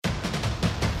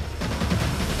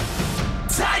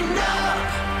Tighten up.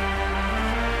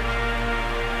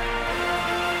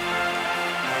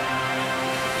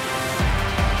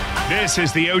 This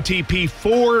is the OTP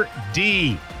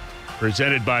 4D,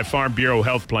 presented by Farm Bureau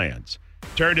Health Plans.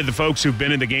 Turn to the folks who've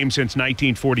been in the game since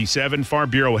 1947.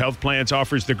 Farm Bureau Health Plans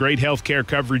offers the great health care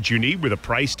coverage you need with a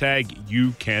price tag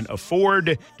you can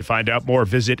afford. To find out more,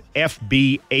 visit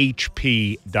fbhp.com.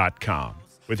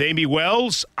 With Amy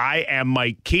Wells, I am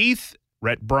Mike Keith.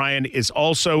 Rhett Bryan is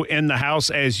also in the house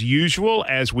as usual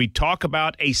as we talk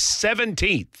about a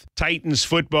 17th Titans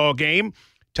football game.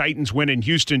 Titans win in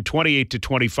Houston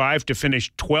 28-25 to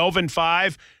finish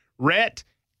 12-5. Rhett,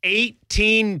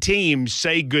 18 teams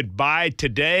say goodbye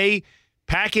today.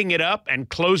 Packing it up and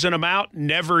closing them out,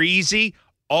 never easy.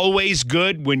 Always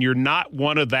good when you're not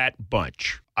one of that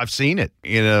bunch. I've seen it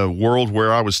in a world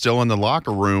where I was still in the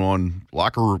locker room on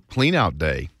locker cleanout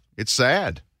day. It's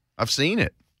sad. I've seen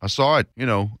it. I saw it,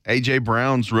 A.J.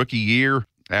 Brown's rookie year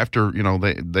after,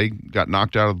 they got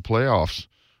knocked out of the playoffs.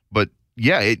 But,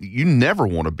 yeah, you never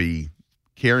want to be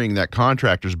carrying that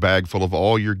contractor's bag full of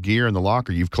all your gear in the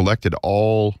locker you've collected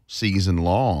all season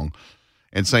long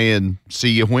and saying, see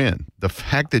you when. The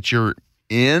fact that you're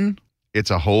in,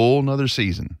 it's a whole nother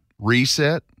season.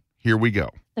 Reset, here we go.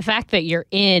 The fact that you're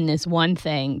in is one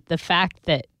thing. The fact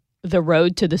that the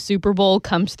road to the Super Bowl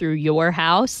comes through your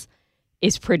house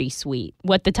is pretty sweet.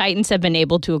 What the Titans have been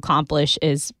able to accomplish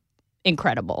is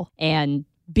incredible. And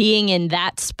being in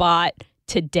that spot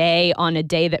today on a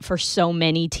day that for so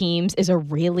many teams is a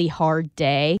really hard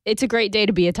day, it's a great day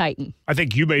to be a Titan. I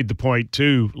think you made the point,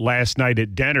 too, last night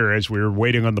at dinner as we were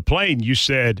waiting on the plane. You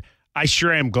said, I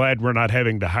sure am glad we're not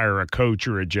having to hire a coach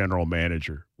or a general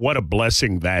manager. What a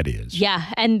blessing that is. Yeah,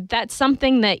 and that's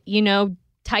something that,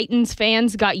 Titans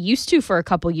fans got used to for a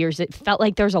couple years. It felt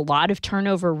like there's a lot of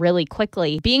turnover really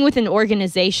quickly. Being with an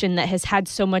organization that has had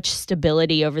so much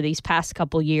stability over these past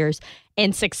couple years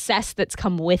and success that's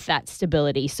come with that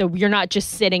stability. So you're not just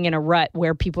sitting in a rut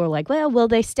where people are like, well, will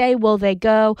they stay? Will they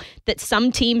go? That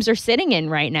some teams are sitting in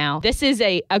right now. This is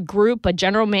a group, a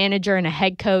general manager and a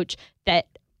head coach that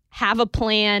have a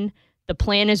plan. The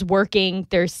plan is working.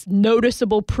 There's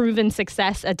noticeable proven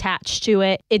success attached to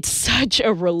it. It's such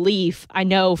a relief, I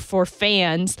know, for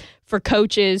fans, for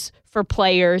coaches, for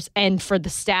players, and for the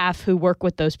staff who work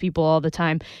with those people all the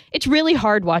time. It's really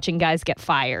hard watching guys get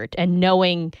fired and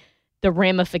knowing the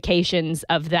ramifications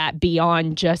of that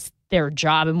beyond just their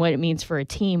job and what it means for a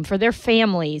team, for their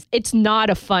families. It's not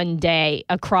a fun day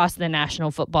across the National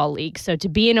Football League. So to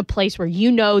be in a place where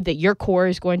you know that your core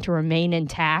is going to remain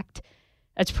intact,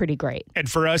 that's pretty great. And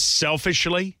for us,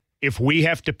 selfishly, if we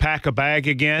have to pack a bag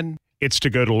again, it's to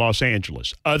go to Los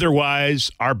Angeles. Otherwise,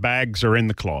 our bags are in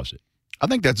the closet. I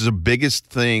think that's the biggest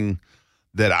thing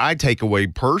that I take away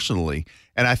personally,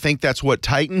 and I think that's what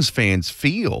Titans fans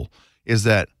feel, is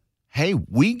that, hey,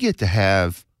 we get to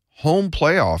have home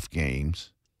playoff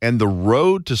games, and the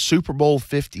road to Super Bowl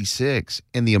 56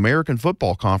 in the American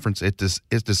Football Conference is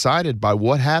decided by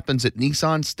what happens at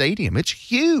Nissan Stadium. It's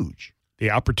huge. The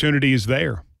opportunity is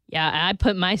there. Yeah, I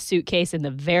put my suitcase in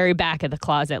the very back of the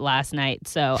closet last night,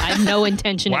 so I have no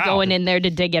intention of going in there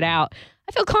to dig it out.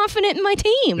 I feel confident in my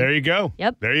team. There you go.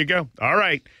 Yep. There you go. All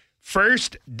right.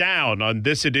 First down on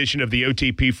this edition of the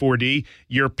OTP 4D.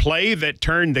 Your play that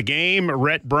turned the game.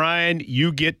 Rhett Bryan,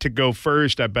 you get to go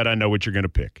first. I bet I know what you're going to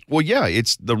pick. Well, yeah,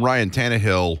 it's the Ryan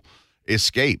Tannehill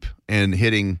escape and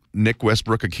hitting Nick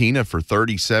Westbrook-Akina for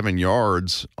 37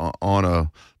 yards on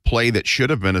a play that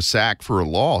should have been a sack for a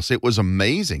loss. It was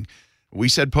amazing. We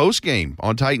said post-game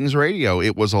on Titans radio,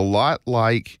 it was a lot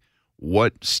like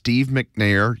what Steve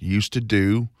McNair used to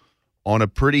do on a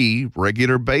pretty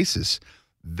regular basis.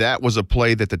 That was a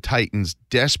play that the Titans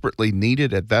desperately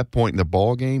needed at that point in the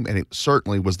ball game, and it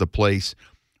certainly was the place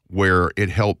where it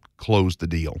helped close the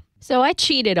deal. So I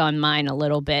cheated on mine a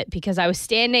little bit because I was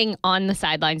standing on the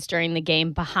sidelines during the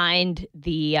game behind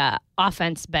the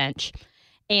offense bench.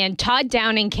 And Todd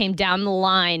Downing came down the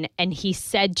line and he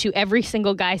said to every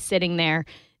single guy sitting there,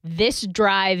 this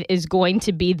drive is going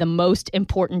to be the most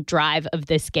important drive of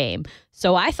this game.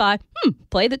 So I thought,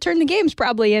 play that turned the game's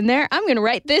probably in there. I'm going to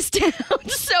write this down.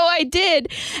 So I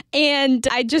did. And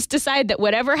I just decided that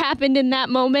whatever happened in that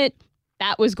moment,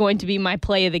 that was going to be my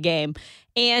play of the game.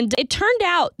 And it turned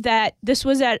out that this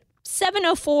was at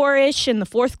 7:04-ish in the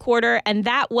fourth quarter, and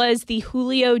that was the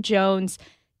Julio Jones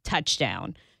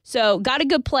touchdown. So got a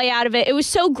good play out of it. It was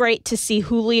so great to see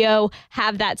Julio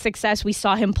have that success. We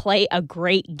saw him play a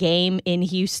great game in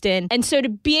Houston. And so to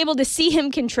be able to see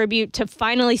him contribute, to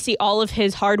finally see all of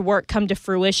his hard work come to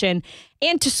fruition,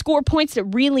 and to score points that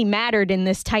really mattered in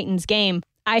this Titans game,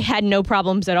 I had no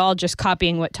problems at all just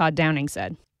copying what Todd Downing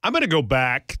said. I'm going to go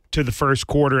back to the first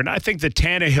quarter, and I think the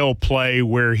Tannehill play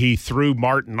where he threw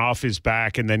Martin off his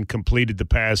back and then completed the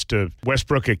pass to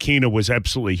Westbrook-Akina was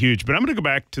absolutely huge. But I'm going to go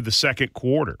back to the second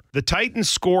quarter. The Titans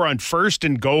score on 1st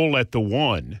and goal at the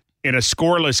 1 in a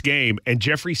scoreless game, and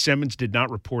Jeffrey Simmons did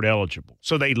not report eligible.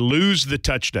 So they lose the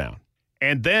touchdown.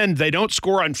 And then they don't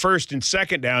score on 1st and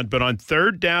 2nd down, but on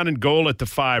 3rd down and goal at the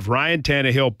 5, Ryan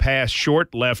Tannehill passed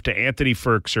short left to Anthony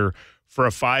Ferkser for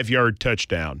a 5-yard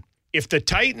touchdown. If the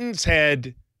Titans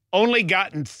had only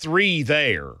gotten 3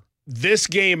 there, this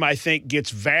game, I think,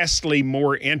 gets vastly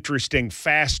more interesting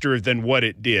faster than what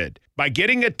it did. By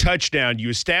getting a touchdown, you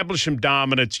establish some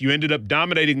dominance. You ended up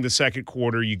dominating the second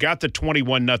quarter. You got the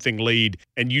 21-0 lead,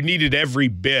 and you needed every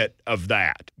bit of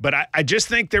that. But I just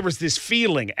think there was this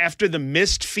feeling after the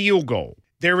missed field goal.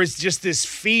 There was just this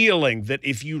feeling that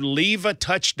if you leave a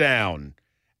touchdown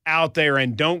out there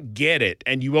and don't get it,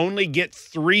 and you only get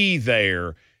 3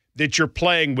 there, that you're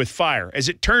playing with fire. As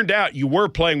it turned out, you were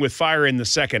playing with fire in the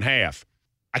second half.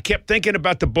 I kept thinking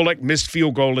about the Bullock missed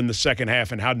field goal in the second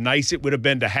half and how nice it would have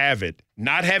been to have it.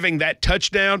 Not having that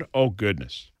touchdown, oh,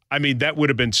 goodness. I mean, that would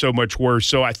have been so much worse.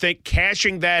 So I think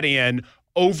cashing that in,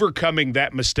 overcoming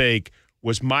that mistake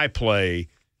was my play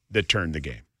that turned the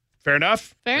game. Fair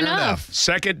enough? Fair enough.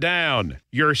 Second down.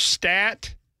 Your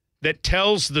stat that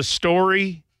tells the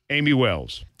story, Amy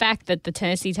Wells. Fact that the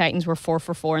Tennessee Titans were 4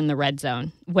 for 4 in the red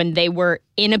zone. When they were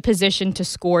in a position to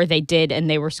score, they did, and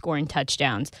they were scoring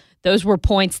touchdowns. Those were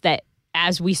points that,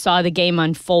 as we saw the game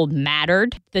unfold,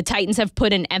 mattered. The Titans have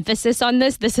put an emphasis on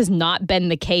this. This has not been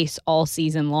the case all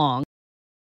season long.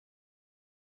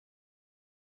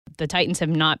 The Titans have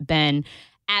not been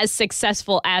as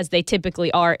successful as they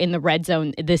typically are in the red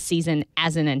zone this season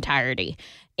as an entirety.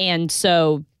 And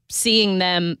so seeing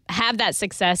them have that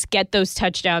success, get those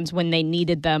touchdowns when they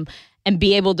needed them, and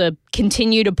be able to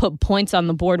continue to put points on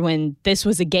the board when this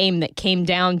was a game that came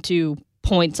down to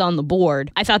points on the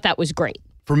board, I thought that was great.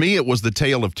 For me, it was the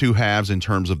tale of 2 halves in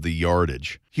terms of the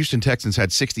yardage. Houston Texans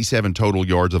had 67 total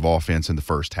yards of offense in the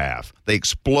first half. They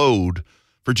explode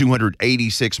for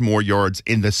 286 more yards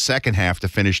in the second half to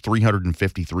finish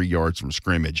 353 yards from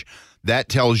scrimmage. That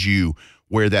tells you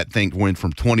where that thing went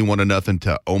from 21-0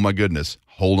 to, oh my goodness,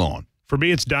 hold on. For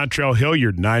me, it's Dontrell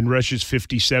Hilliard, 9 rushes,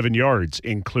 57 yards,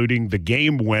 including the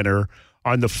game winner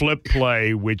on the flip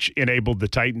play, which enabled the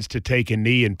Titans to take a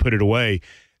knee and put it away.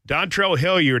 Dontrell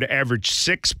Hilliard averaged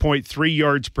 6.3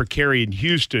 yards per carry in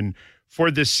Houston.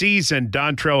 For the season,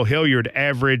 Dontrell Hilliard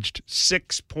averaged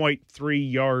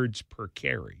 6.3 yards per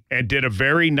carry and did a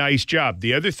very nice job.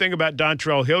 The other thing about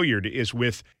Dontrell Hilliard is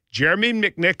with Jeremy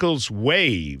McNichols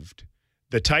waived,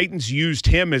 the Titans used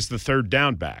him as the 3rd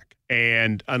down back.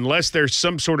 And unless there's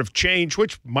some sort of change,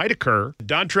 which might occur,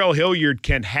 Dontrell Hilliard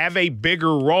can have a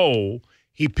bigger role.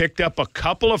 He picked up a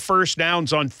couple of first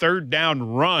downs on 3rd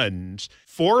down runs.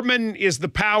 Foreman is the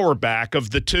power back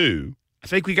of the 2. I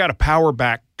think we got a power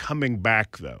back coming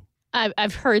back, though.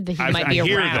 I've heard that he might be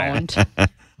around.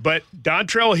 But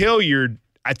Dontrell Hilliard,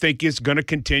 I think, is going to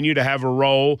continue to have a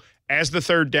role as the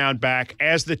 3rd down back,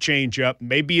 as the changeup,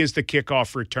 maybe as the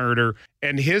kickoff returner.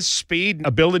 And his speed,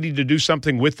 ability to do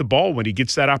something with the ball when he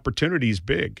gets that opportunity is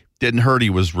big. Didn't hurt he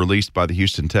was released by the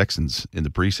Houston Texans in the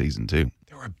preseason, too.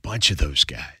 There were a bunch of those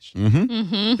guys.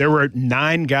 Mm-hmm. There were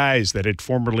 9 guys that had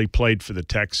formerly played for the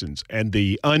Texans, and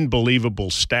the unbelievable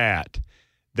stat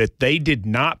that they did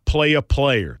not play a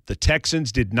player, the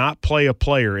Texans did not play a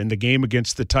player in the game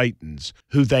against the Titans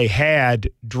who they had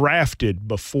drafted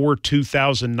before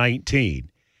 2019.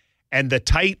 And the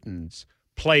Titans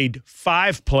played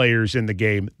 5 players in the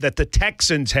game that the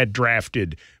Texans had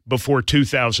drafted before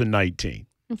 2019.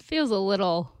 It feels a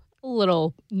little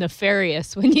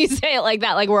nefarious when you say it like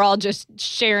that, like we're all just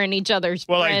sharing each other's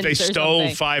friends. Well, like they stole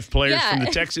something. 5 players from the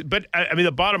Texans. But, I mean,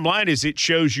 the bottom line is it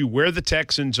shows you where the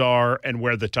Texans are and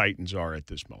where the Titans are at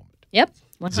this moment. Yep.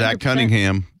 100%. Zach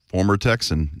Cunningham, former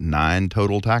Texan, 9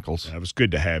 total tackles. That was good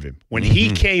to have him. When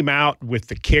he came out with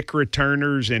the kick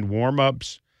returners and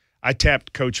warm-ups, I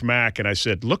tapped Coach Mack and I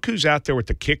said, look who's out there with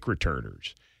the kick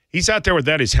returners. He's out there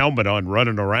without his helmet on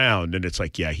running around, and it's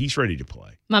like, yeah, he's ready to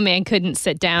play. My man couldn't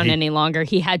sit down any longer.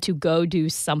 He had to go do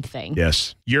something.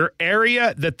 Yes. Your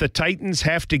area that the Titans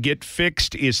have to get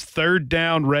fixed is 3rd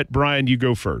down. Rhett, Brian, you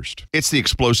go first. It's the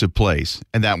explosive plays,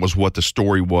 and that was what the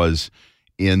story was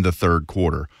in the third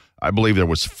quarter. I believe there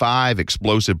was 5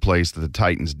 explosive plays that the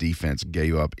Titans defense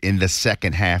gave up in the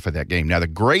second half of that game. Now, the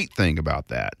great thing about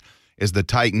that is the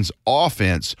Titans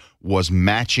offense was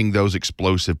matching those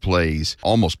explosive plays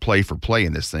almost play for play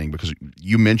in this thing, because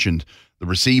you mentioned the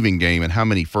receiving game and how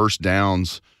many first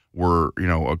downs were,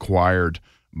 acquired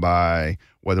by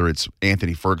whether it's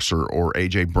Anthony Ferguson or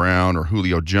A.J. Brown or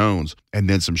Julio Jones, and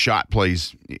then some shot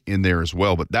plays in there as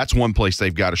well. But that's one place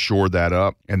they've got to shore that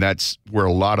up, and that's where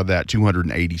a lot of that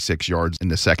 286 yards in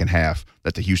the second half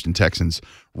that the Houston Texans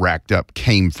racked up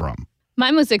came from.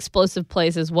 Mine was explosive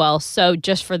plays as well. So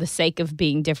just for the sake of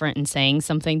being different and saying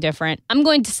something different, I'm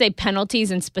going to say penalties,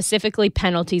 and specifically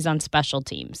penalties on special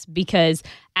teams, because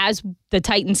as the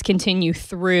Titans continue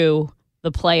through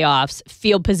the playoffs,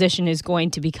 field position is going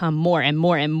to become more and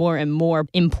more and more and more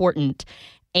important.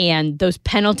 And those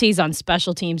penalties on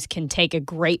special teams can take a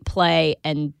great play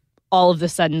and all of a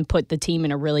sudden put the team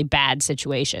in a really bad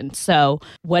situation. So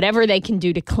whatever they can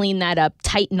do to clean that up,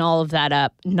 tighten all of that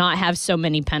up, not have so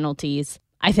many penalties,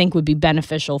 I think would be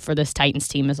beneficial for this Titans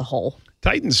team as a whole.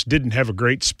 Titans didn't have a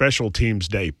great special teams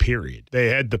day, period. They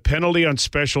had the penalty on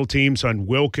special teams on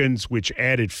Wilkins, which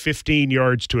added 15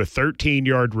 yards to a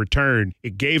 13-yard return.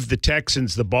 It gave the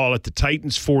Texans the ball at the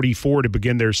Titans' 44 to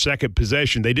begin their second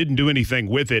possession. They didn't do anything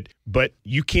with it, but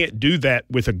you can't do that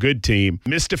with a good team.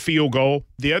 Missed a field goal.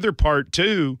 The other part,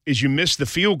 too, is you missed the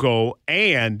field goal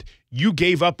and you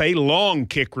gave up a long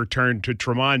kick return to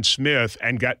Tremont Smith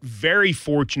and got very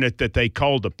fortunate that they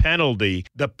called a penalty.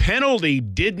 The penalty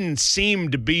didn't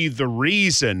seem to be the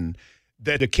reason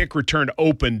that the kick return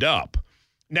opened up.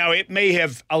 Now, it may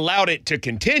have allowed it to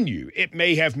continue. It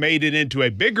may have made it into a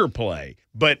bigger play,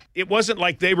 but it wasn't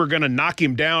like they were going to knock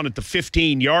him down at the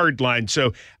 15-yard line.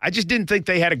 So I just didn't think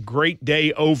they had a great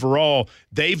day overall.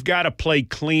 They've got to play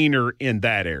cleaner in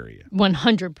that area.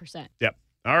 100%. Yep.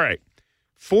 All right.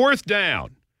 Fourth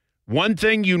down, one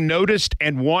thing you noticed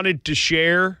and wanted to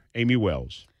share, Amy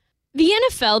Wells. The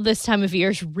NFL this time of year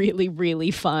is really,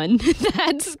 really fun.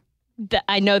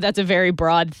 I know that's a very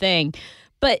broad thing,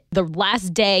 but the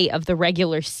last day of the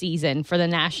regular season for the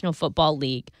National Football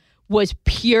League was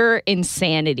pure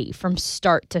insanity from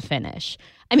start to finish.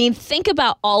 I mean, think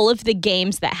about all of the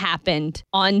games that happened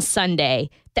on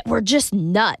Sunday that were just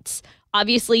nuts.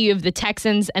 Obviously, you have the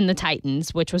Texans and the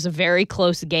Titans, which was a very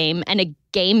close game and a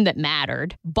game that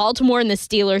mattered. Baltimore and the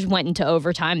Steelers went into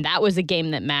overtime. That was a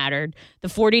game that mattered. The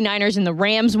 49ers and the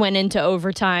Rams went into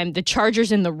overtime. The Chargers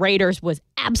and the Raiders was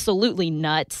absolutely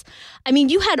nuts. I mean,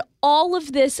 you had all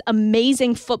of this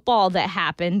amazing football that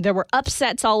happened. There were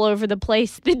upsets all over the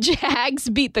place. The Jags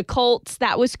beat the Colts.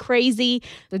 That was crazy.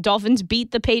 The Dolphins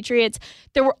beat the Patriots.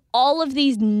 There were all of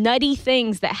these nutty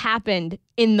things that happened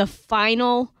in the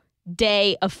final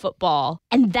day of football,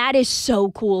 and that is so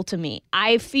cool to me.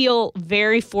 I feel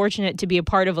very fortunate to be a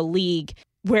part of a league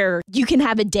where you can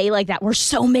have a day like that where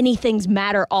so many things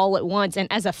matter all at once. And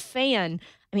as a fan,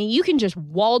 I mean, you can just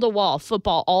wall-to-wall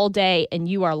football all day and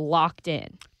you are locked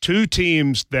in. Two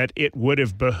teams that it would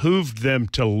have behooved them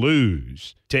to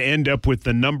lose to end up with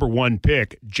the number one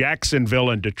pick, Jacksonville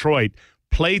and Detroit,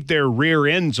 played their rear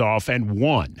ends off and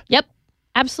won. Yep,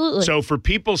 absolutely. So for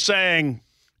people saying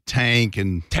tank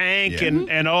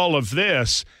and all of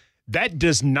this, that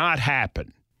does not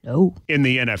happen in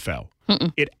the NFL.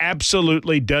 It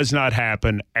absolutely does not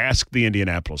happen. Ask the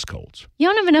Indianapolis Colts. You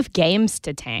don't have enough games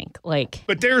to tank.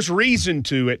 But there's reason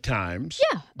to at times.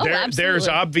 Yeah. Absolutely. There's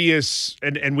obvious,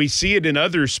 and we see it in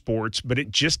other sports, but it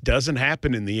just doesn't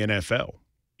happen in the NFL.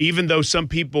 Even though some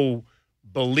people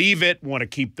believe it, want to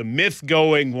keep the myth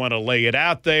going, want to lay it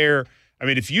out there. I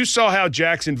mean, if you saw how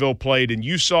Jacksonville played and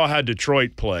you saw how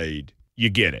Detroit played, you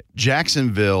get it.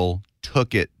 Jacksonville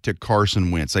took it to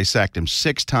Carson Wentz. They sacked him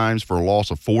 6 times for a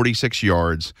loss of 46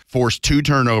 yards, forced 2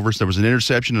 turnovers. There was an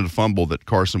interception and a fumble that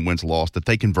Carson Wentz lost that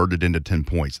they converted into 10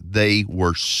 points. They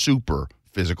were super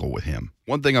physical with him.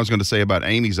 One thing I was going to say about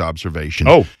Amy's observation,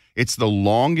 it's the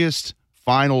longest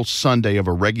final Sunday of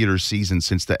a regular season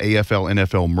since the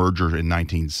AFL-NFL merger in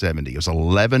 1970. It was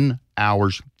 11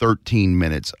 hours, 13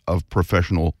 minutes of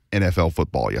professional NFL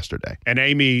football yesterday. And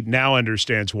Amy now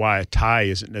understands why a tie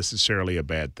isn't necessarily a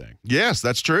bad thing. Yes,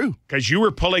 that's true. Because you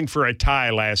were pulling for a tie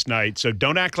last night, so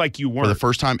don't act like you weren't. For the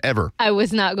first time ever. I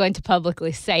was not going to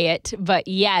publicly say it, but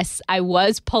yes, I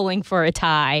was pulling for a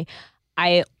tie.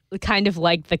 I kind of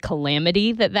like the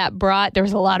calamity that brought. There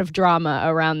was a lot of drama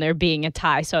around there being a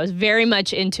tie, so I was very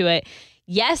much into it.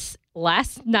 Yes,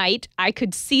 last night I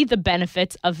could see the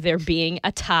benefits of there being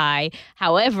a tie.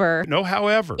 However,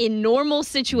 in normal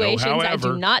situations, I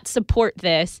do not support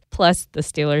this. Plus, the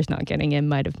Steelers not getting in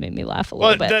might have made me laugh a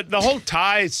little bit. The whole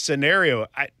tie scenario,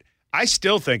 I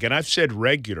still think, and I've said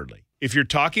regularly, if you're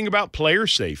talking about player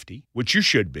safety, which you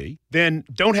should be, then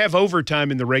don't have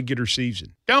overtime in the regular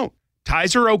season. Don't.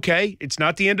 Ties are okay. It's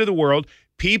not the end of the world.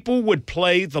 People would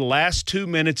play the last 2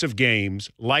 minutes of games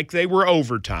like they were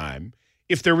overtime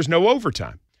if there was no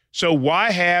overtime. So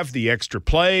why have the extra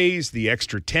plays, the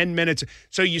extra 10 minutes?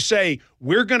 So you say,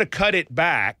 we're going to cut it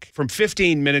back from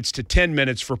 15 minutes to 10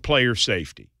 minutes for player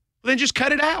safety. Well, then just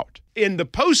cut it out. In the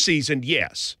postseason,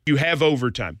 yes, you have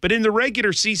overtime. But in the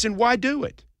regular season, why do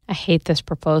it? I hate this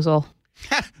proposal.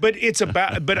 But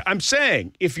I'm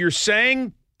saying, if you're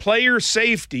saying player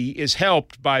safety is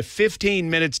helped by 15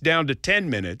 minutes down to 10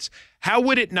 minutes, how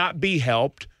would it not be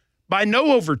helped by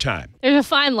no overtime? There's a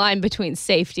fine line between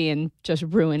safety and just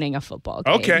ruining a football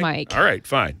game, Okay. Mike. All right,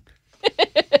 fine.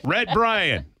 Rhett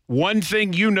Bryan, one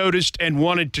thing you noticed and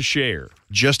wanted to share.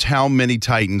 Just how many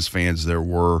Titans fans there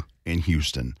were in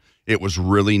Houston. It was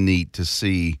really neat to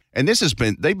see. And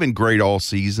they've been great all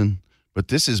season, but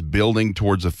this is building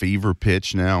towards a fever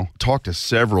pitch now. Talked to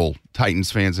several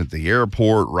Titans fans at the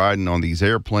airport, riding on these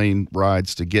airplane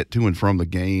rides to get to and from the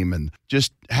game, and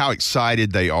just how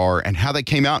excited they are and how they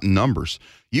came out in numbers.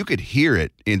 You could hear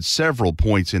it in several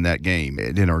points in that game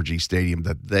at NRG Stadium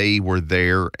that they were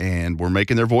there and were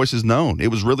making their voices known. It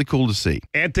was really cool to see.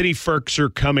 Anthony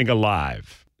Ferkser coming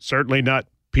alive. Certainly not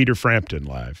Peter Frampton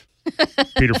live.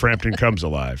 Peter Frampton comes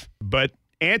alive. But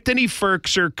Anthony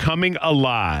Ferkser coming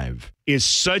alive is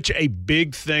such a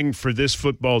big thing for this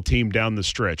football team down the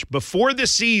stretch. Before the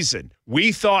season,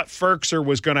 we thought Ferkser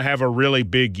was going to have a really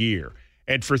big year.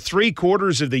 And for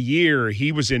 3/4 of the year,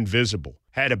 he was invisible.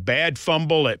 Had a bad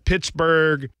fumble at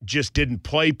Pittsburgh, just didn't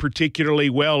play particularly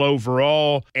well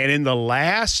overall. And in the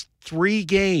last 3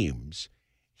 games,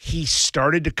 he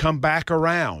started to come back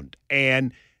around.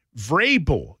 And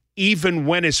Vrabel even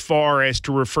went as far as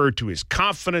to refer to his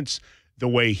confidence, the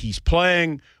way he's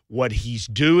playing, what he's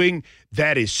doing.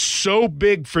 That is so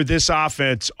big for this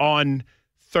offense on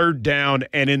 3rd down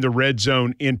and in the red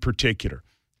zone in particular.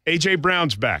 A.J.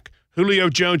 Brown's back. Julio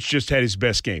Jones just had his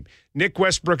best game. Nick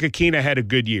Westbrook-Akina had a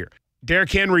good year.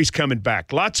 Derrick Henry's coming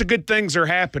back. Lots of good things are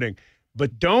happening,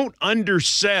 but don't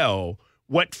undersell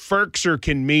what Ferkser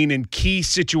can mean in key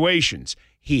situations.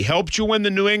 He helped you win the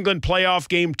New England playoff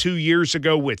game 2 years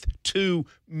ago with 2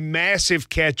 massive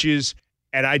catches,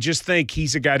 and I just think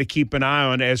he's a guy to keep an eye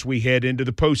on as we head into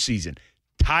the postseason.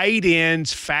 Tight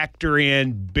ends factor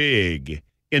in big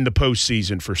in the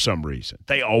postseason for some reason.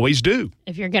 They always do.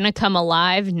 If you're going to come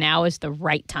alive, now is the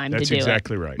right time to do it. That's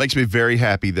exactly right. Makes me very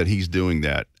happy that he's doing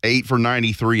that. 8 for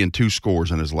 93 and 2 scores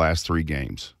in his last 3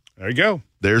 games. There you go.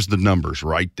 There's the numbers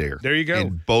right there. There you go.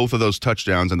 And both of those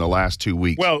touchdowns in the last 2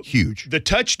 weeks, huge. The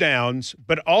touchdowns,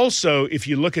 but also if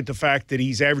you look at the fact that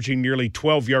he's averaging nearly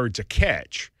 12 yards a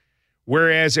catch,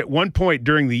 whereas at one point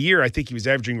during the year, I think he was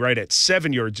averaging right at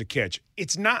 7 yards a catch.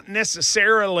 It's not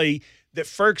necessarily that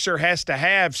Ferkser has to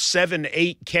have 7,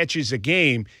 8 catches a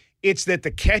game. It's that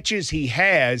the catches he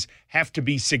has have to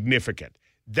be significant.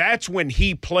 That's when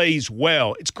he plays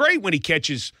well. It's great when he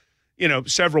catches,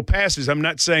 several passes. I'm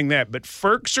not saying that. But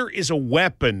Ferkser is a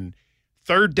weapon,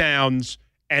 3rd downs,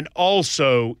 and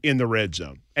also in the red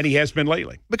zone. And he has been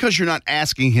lately. Because you're not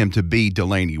asking him to be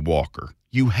Delaney Walker.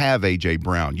 You have A.J.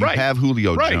 Brown. You have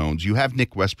Julio Jones. You have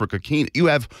Nick Westbrook-Akina. You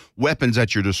have weapons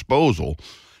at your disposal.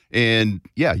 And,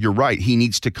 yeah, you're right. He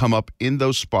needs to come up in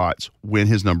those spots when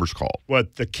his number's called.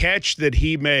 What the catch that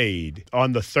he made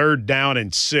on the 3rd down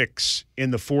and 6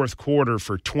 in the 4th quarter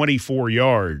for 24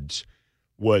 yards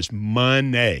was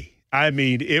money. I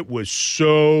mean, it was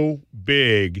so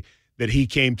big that he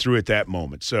came through at that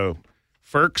moment. So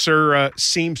Ferkser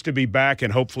seems to be back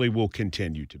and hopefully will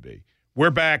continue to be. We're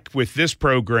back with this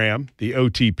program, the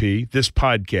OTP, this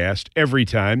podcast, every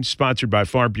time, sponsored by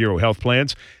Farm Bureau Health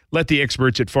Plans. Let the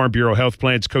experts at Farm Bureau Health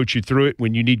Plans coach you through it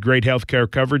when you need great health care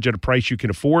coverage at a price you can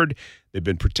afford. They've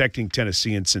been protecting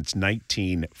Tennesseans since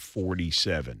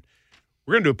 1947.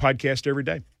 We're going to do a podcast every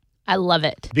day. I love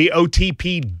it. The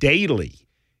OTP Daily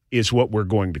is what we're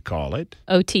going to call it.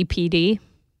 OTPD.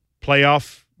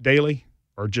 Playoff Daily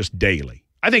or just daily?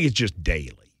 I think it's just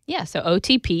daily. Yeah, so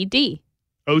OTPD.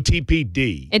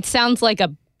 OTPD. It sounds like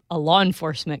a law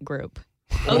enforcement group.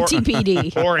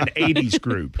 OTPD. Or an 80s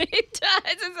group. It does.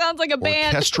 It sounds like a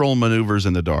band. Orchestral maneuvers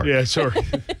in the dark. Yeah, sorry.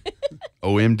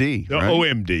 OMD. The right?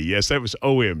 OMD. Yes, that was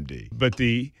OMD. But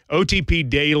the OTP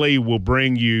Daily will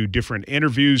bring you different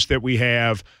interviews that we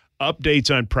have, updates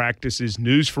on practices,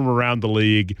 news from around the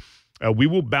league. We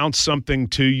will bounce something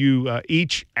to you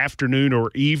each afternoon or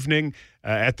evening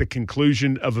at the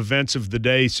conclusion of events of the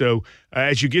day. So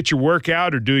as you get your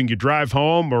workout or doing your drive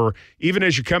home, or even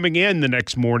as you're coming in the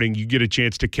next morning, you get a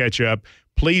chance to catch up.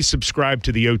 Please subscribe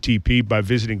to the OTP by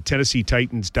visiting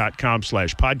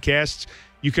TennesseeTitans.com/podcasts.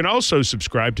 You can also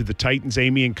subscribe to the Titans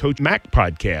Amy and Coach Mac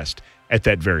podcast at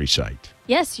that very site.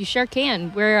 Yes, you sure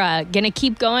can. We're going to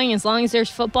keep going. As long as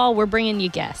there's football, we're bringing you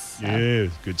guests. So. Yeah,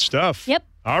 good stuff. Yep.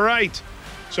 All right.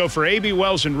 So for A.B.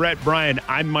 Wells and Rhett Bryan,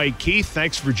 I'm Mike Keith.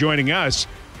 Thanks for joining us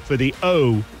for the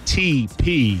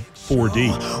OTP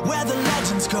 4D. Where the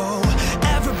legends go,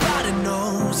 everybody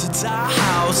knows it's our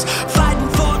house. Fighting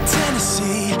for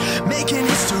Tennessee, making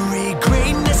history.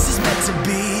 Greatness is meant to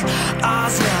be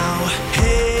ours now.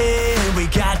 Hey, we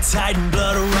got Titan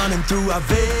blood running through our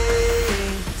veins.